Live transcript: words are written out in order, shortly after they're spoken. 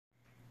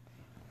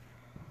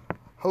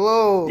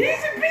Hello. Easy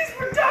Beats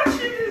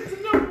Production is the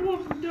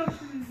 #1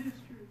 production in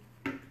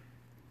history.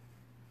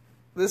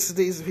 This is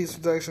the Easy Peace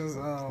Productions,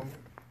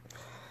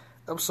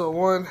 episode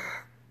 1.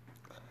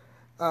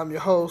 I'm your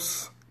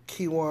host,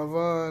 Keywan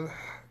Vaughn.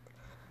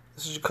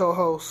 This is your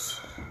co-host,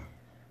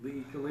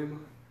 Lee Kalima.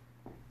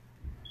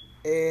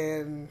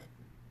 and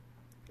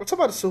we're talking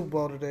about the Super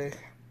Bowl today.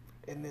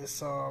 In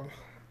this,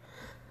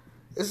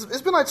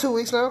 it's been like 2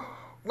 weeks now.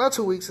 Not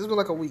 2 weeks. It's been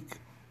like a week.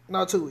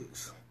 Not 2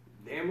 weeks.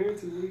 Damn near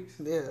 2 weeks.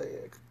 Yeah,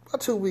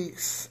 about 2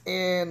 weeks,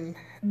 and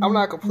I'm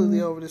not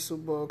completely over this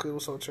Super Bowl because it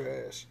was so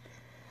trash.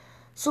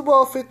 Super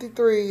Bowl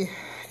 53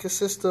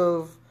 consists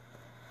of,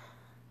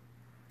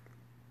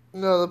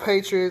 the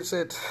Patriots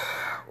at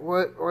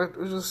what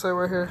did it say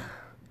right here?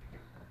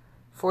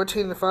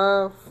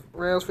 14-5,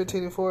 Rams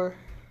 15-4.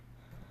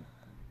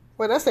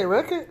 Wait, that's their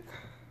record?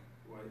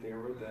 Why do you think I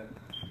wrote that?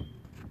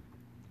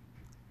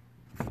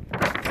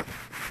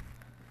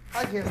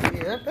 I guess,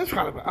 yeah, that's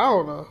kind of, I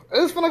don't know.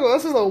 It's feel like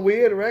this is a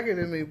weird record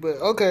to me, but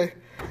okay.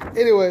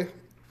 Anyway,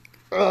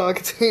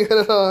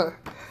 continuing on.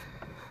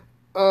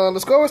 The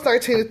score was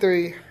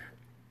 13-3.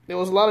 There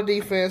was a lot of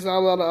defense, not a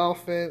lot of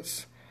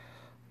offense.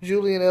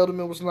 Julian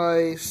Edelman was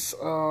nice.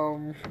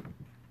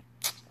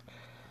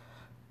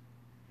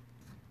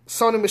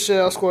 Sonny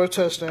Michel scored a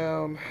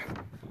touchdown.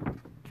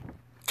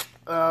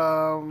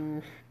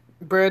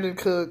 Brandon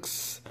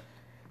Cooks,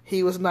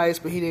 he was nice,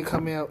 but he didn't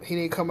come out. He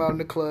didn't come out in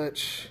the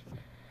clutch.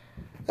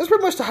 That's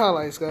pretty much the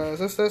highlights, guys.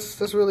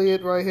 That's really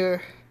it right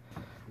here.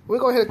 We're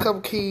gonna hit a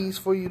couple keys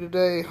for you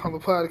today on the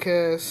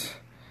podcast.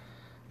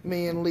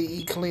 Me and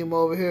Lee Kalima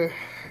over here,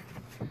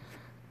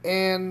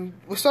 and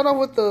we start off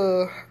with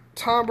the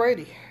Tom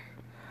Brady,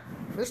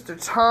 Mr.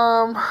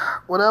 Tom,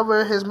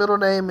 whatever his middle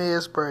name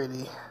is,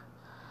 Brady,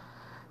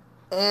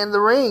 and the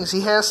rings.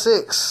 He has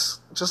 6,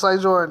 just like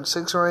Jordan.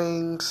 6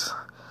 rings.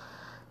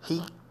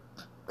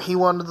 He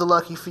wanted the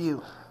lucky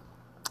few,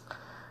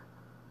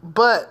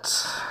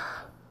 but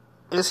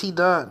is he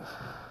done?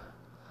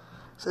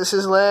 This is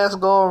his last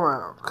go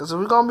around. Because if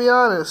we're going to be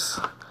honest,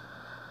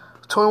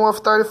 21 for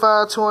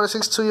 35,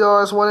 262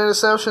 yards, 1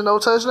 interception, no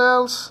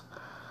touchdowns.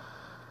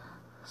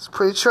 It's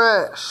pretty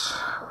trash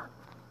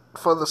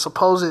for the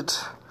supposed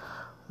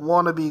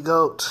wannabe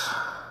GOAT.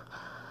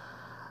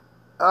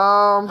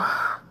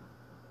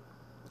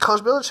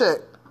 Coach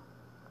Belichick,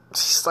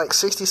 he's like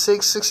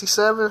 66,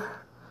 67.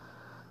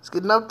 It's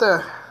getting up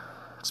there.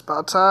 It's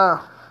about time.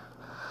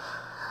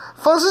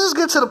 Folks, let's just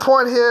get to the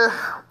point here.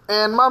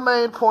 And my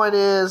main point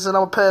is, and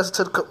I'm going to pass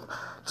it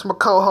to my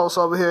co-host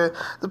over here,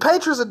 the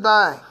Patriots are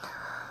dying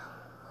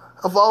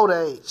of old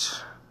age.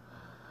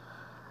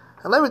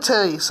 And let me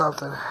tell you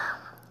something.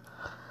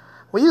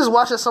 When you're just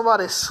watching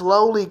somebody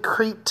slowly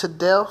creep to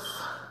death,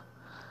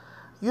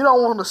 you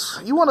want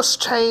to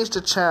change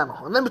the channel.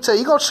 And let me tell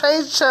you, you're going to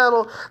change the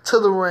channel to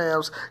the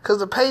Rams, because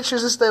the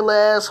Patriots is their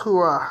last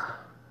hurrah.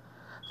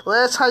 The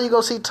last time you're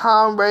going to see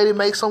Tom Brady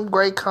make some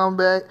great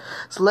comeback.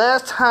 It's the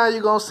last time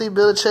you're going to see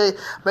Belichick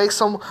make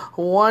some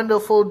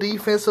wonderful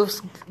defensive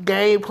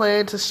game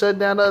plan to shut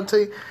down the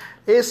other team.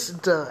 It's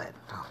done.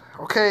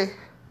 Okay?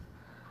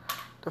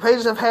 The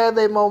Patriots have had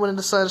their moment in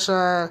the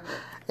sunshine,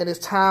 and it's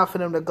time for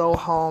them to go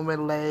home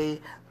and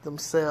lay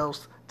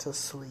themselves to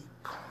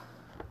sleep.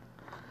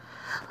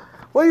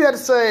 What do you have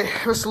to say,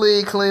 Mr.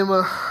 Lee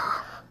Kalima?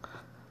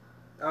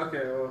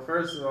 Okay, well,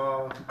 first of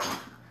all,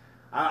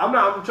 I'm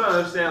trying to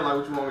understand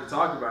what you want me to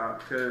talk about,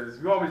 because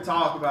you want me to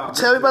talk about.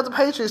 Tell me about the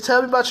Patriots.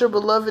 Tell me about your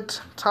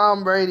beloved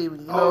Tom Brady. You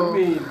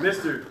mean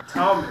Mr.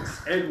 Thomas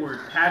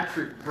Edward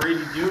Patrick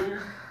Brady Jr.?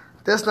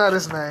 That's not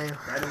his name.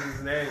 That is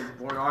his name.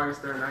 Born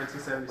August 3rd,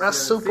 1977. That's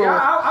super. See,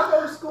 I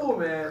go to school,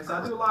 man, so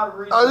I do a lot of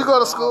research. Oh, you go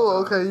to school?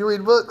 Okay, you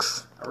read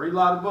books? I read a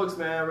lot of books,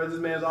 man. I read this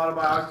man's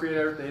autobiography and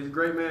everything. He's a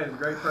great man. He's a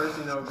great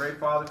person, great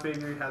father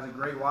figure. He has a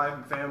great wife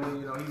and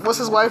family. What's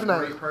his wife's name?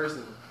 Great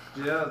person.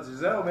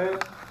 Giselle, man.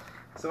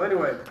 So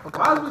anyway,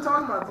 why are we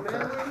talking about this,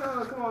 man?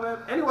 Come on, man.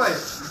 Anyway,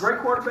 great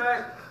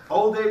quarterback.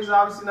 Old age is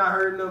obviously not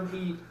hurting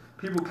him.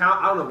 People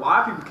count. I don't know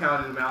why people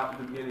counted him out at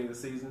the beginning of the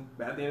season.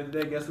 But at the end of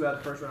the day, guess who had the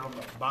first round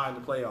bye in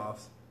the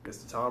playoffs?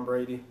 Mr. Tom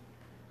Brady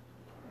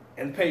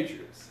and the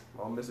Patriots.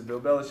 Mr.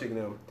 Bill Belichick and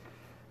them.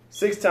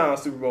 6-time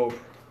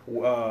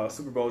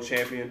Super Bowl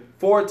champion.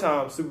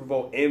 4-time Super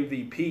Bowl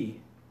MVP.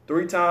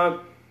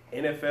 3-time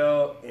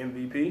NFL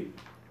MVP.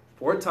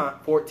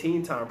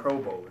 14-time Pro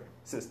Bowler.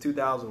 Since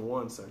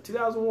 2001, sir.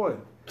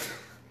 2001.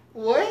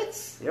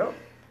 What? Yep.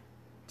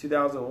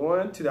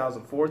 2001,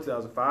 2004,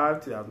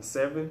 2005,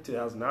 2007,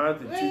 2009,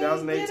 through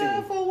 2018. Get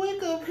off of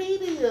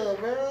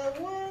Wikipedia,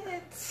 man.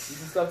 What? This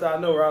is stuff that I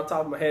know right off the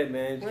top of my head,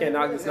 man. You can't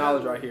knock this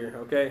knowledge right here,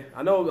 okay?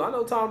 I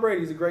know Tom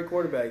Brady's a great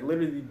quarterback.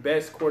 Literally the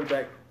best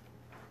quarterback.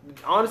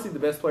 Honestly, the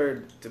best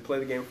player to play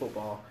the game of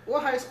football.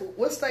 What high school?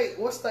 What state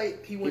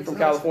he went to? He's from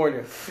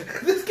California.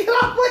 Just get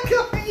off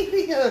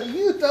Wikipedia.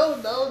 You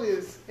don't know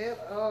this at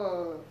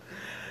all.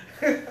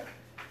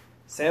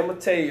 San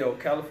Mateo,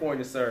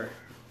 California, sir.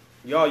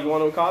 Y'all, you want to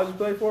know what college he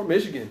played for?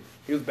 Michigan.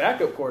 He was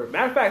backup quarterback.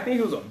 Matter of fact, I think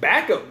he was a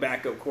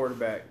backup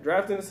quarterback.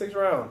 Drafted in the 6th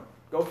round.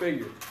 Go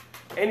figure.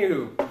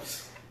 Anywho,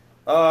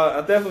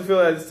 I definitely feel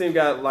like this team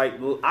got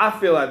I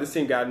feel like this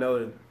team got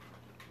another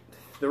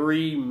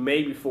 3,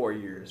 maybe 4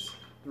 years.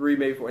 3,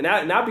 maybe 4.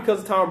 Not because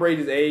of Tom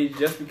Brady's age,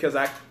 just because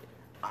I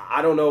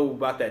don't know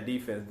about that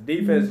defense. The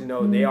defense,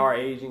 they are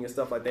aging and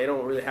stuff like that. They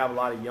don't really have a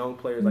lot of young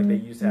players like they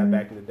used to have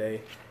back in the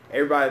day.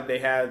 Everybody they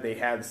have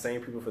the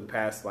same people for the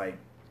past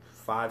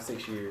 5,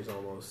 6 years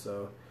almost.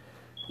 So,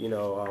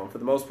 for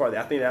the most part,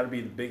 I think that would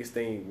be the biggest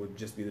thing would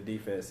just be the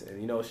defense.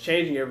 And, it's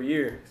changing every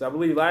year. Because I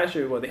believe last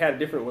year, they had a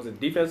different, was it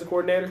defensive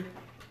coordinator?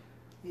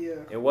 Yeah.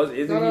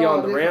 Isn't he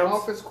on the Rams?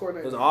 Offensive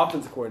coordinator. It was an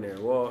offensive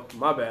coordinator. Well,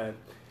 my bad.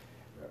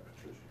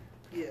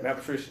 Matt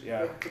Patricia,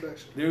 yeah.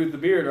 Production. Dude with the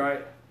beard,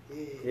 right?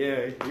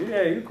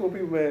 Yeah, you cool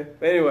people, man.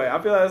 But anyway, I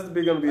feel like that's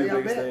going to be the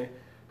biggest thing.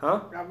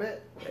 Huh? I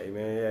bet. Hey,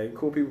 man, yeah, you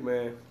cool people,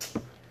 man.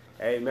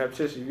 Hey, Matt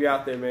Patricia, if you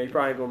out there, man, you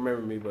probably ain't going to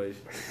remember me, but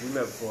we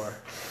met before.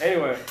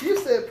 Anyway. You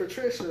said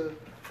Patricia.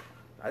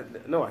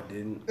 No, I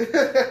didn't.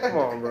 Come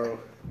on, bro.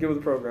 Get with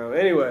the program.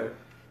 Anyway,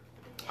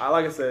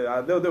 like I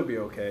said, they'll be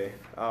okay.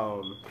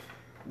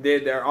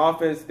 Their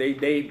offense,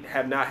 they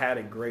have not had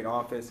a great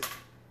offense,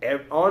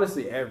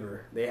 honestly,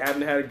 ever. They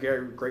haven't had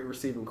a great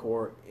receiving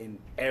core in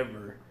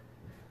ever.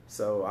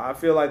 So I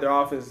feel like their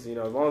offense, as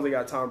long as they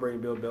got Tom Brady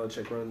and Bill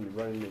Belichick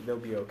running, they'll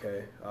be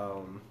okay.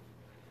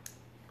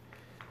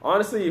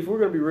 Honestly, if we're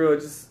gonna be real,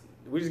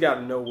 we just got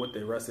to know what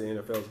the rest of the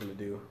NFL is gonna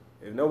do.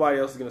 If nobody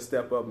else is gonna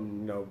step up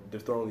and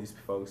dethrone these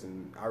folks,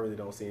 and I really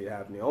don't see it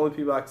happening. The only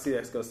people I can see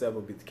that's gonna step up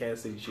will be the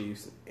Kansas City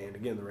Chiefs and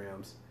again the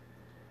Rams.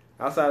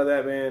 Outside of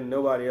that, man,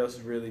 nobody else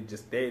is really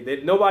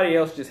nobody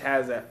else just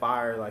has that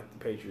fire like the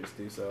Patriots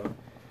do. So.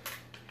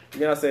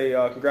 Again, I say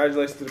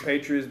congratulations to the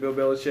Patriots, Bill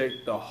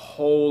Belichick, the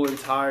whole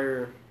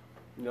entire,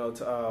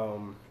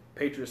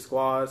 Patriots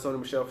squad. Sony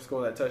Michel for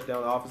scoring that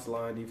touchdown, the offensive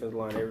line, defensive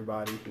line,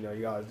 everybody.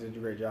 You guys did a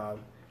great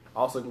job.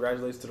 Also,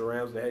 congratulations to the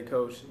Rams, the head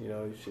coach.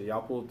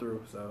 Y'all pulled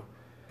through. So,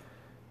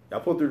 y'all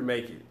pulled through to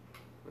make it.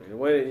 And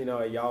when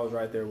y'all was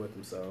right there with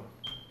them. So,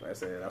 like I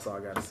said, that's all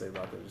I got to say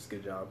about them. Just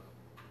good job.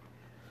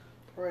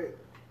 All right.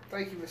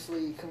 Thank you, Miss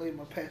Lee.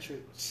 Khalima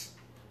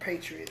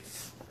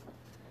Patriots.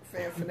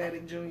 Fan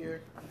Fanatic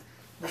Jr.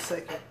 the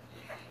second.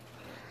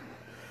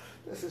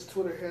 This is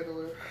Twitter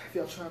handler. If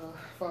y'all trying to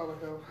follow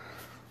him,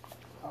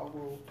 I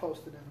will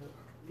post it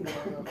in the URL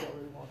if y'all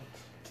really want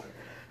it.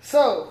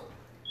 So,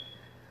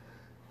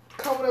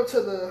 coming up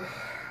to the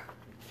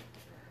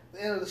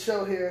end of the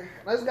show here,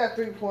 I just got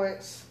 3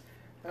 points.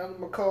 And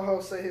my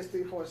co-host say his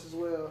 3 points as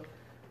well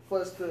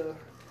for us to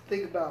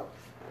think about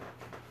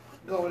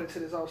going into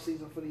this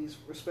offseason for these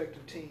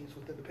respective teams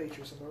within the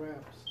Patriots and the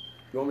Rams.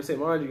 You want me to say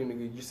mine, or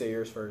you say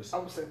yours first?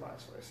 I'm going to say mine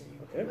first. And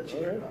Okay, let you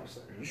hear what I'm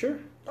saying. You sure?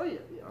 Oh, yeah.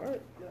 All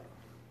right. Yeah.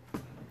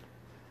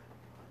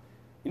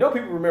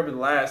 People remember the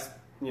last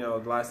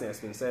thing that's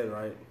been said,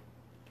 right?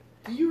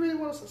 Do you really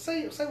want to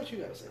say what you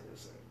got to say?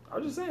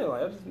 I'm just saying,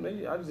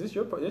 this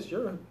your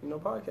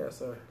podcast,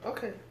 sir.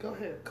 Okay, go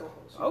ahead,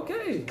 co-host.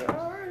 Okay,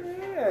 all right,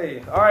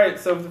 yay. All right.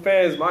 So for the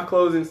fans, my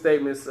closing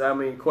statements,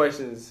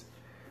 questions,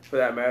 for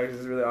that matter,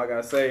 this is really all I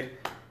gotta say.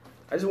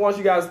 I just want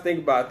you guys to think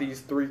about these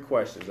 3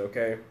 questions,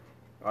 okay?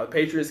 Are the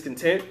Patriots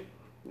content?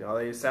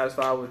 Are they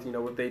satisfied with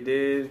what they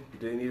did?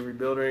 Do they need to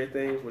rebuild or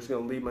anything? Which is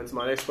gonna lead me to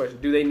my next question: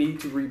 do they need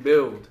to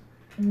rebuild?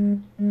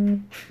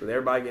 With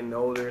everybody getting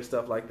older and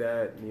stuff like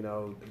that,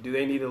 do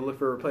they need to look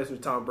for a replacement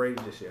with Tom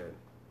Brady just yet?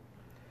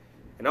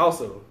 And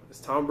also, is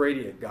Tom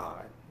Brady a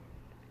god?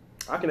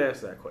 I can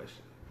answer that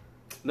question.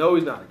 No,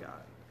 he's not a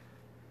god.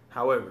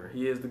 However,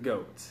 he is the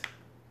GOAT.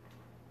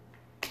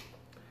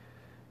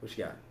 What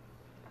you got?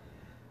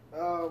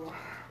 I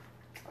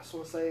just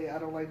want to say I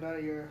don't like none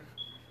of your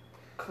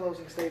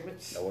closing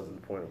statements. That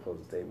wasn't the point of the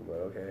closing statement, but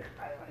okay.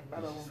 I like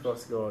none of them.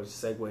 Supposed to go and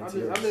segue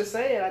into I'm just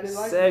saying I didn't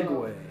like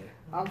segue.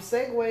 I'm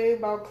segueing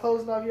about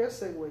closing off your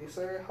segue,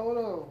 sir. Hold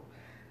on.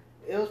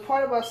 It was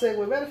part of my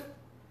segue.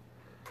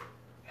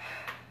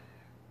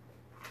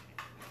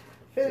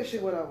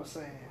 Finishing what I was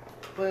saying.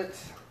 But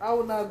I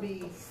will not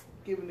be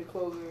giving the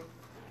closing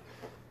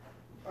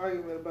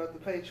argument about the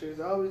Patriots.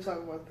 I'll be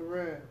talking about the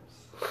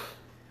Rams.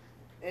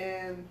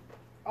 And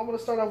I'm going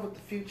to start off with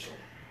the future.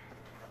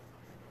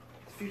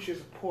 The future is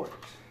important.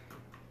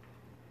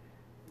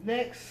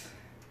 Next,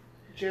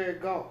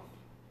 Jared Goff.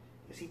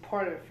 Is he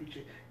part of the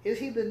future? Is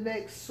he the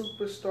next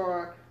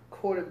superstar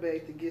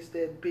quarterback that gets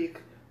that big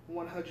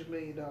 $100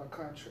 million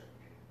contract?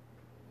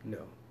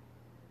 No.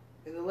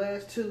 In the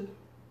last 2...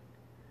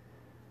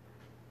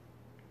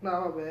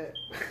 No, my bad.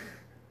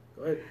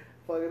 Go ahead.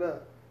 Fuck it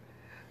up.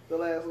 The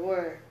last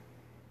one.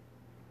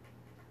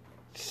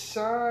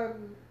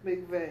 Sean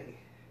McVay.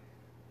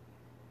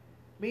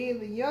 Being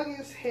the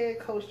youngest head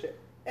coach to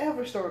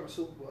ever start in the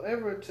Super Bowl,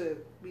 ever to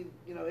be,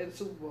 in the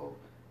Super Bowl,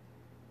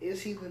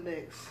 is he the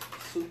next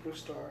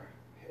superstar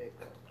head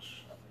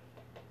coach?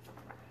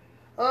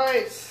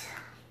 Alright.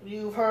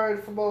 You've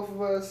heard from both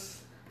of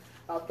us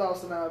our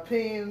thoughts and our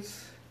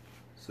opinions.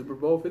 Super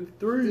Bowl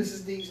 53. This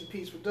is Deeds and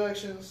Peace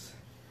Productions.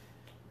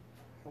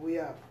 And we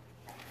out.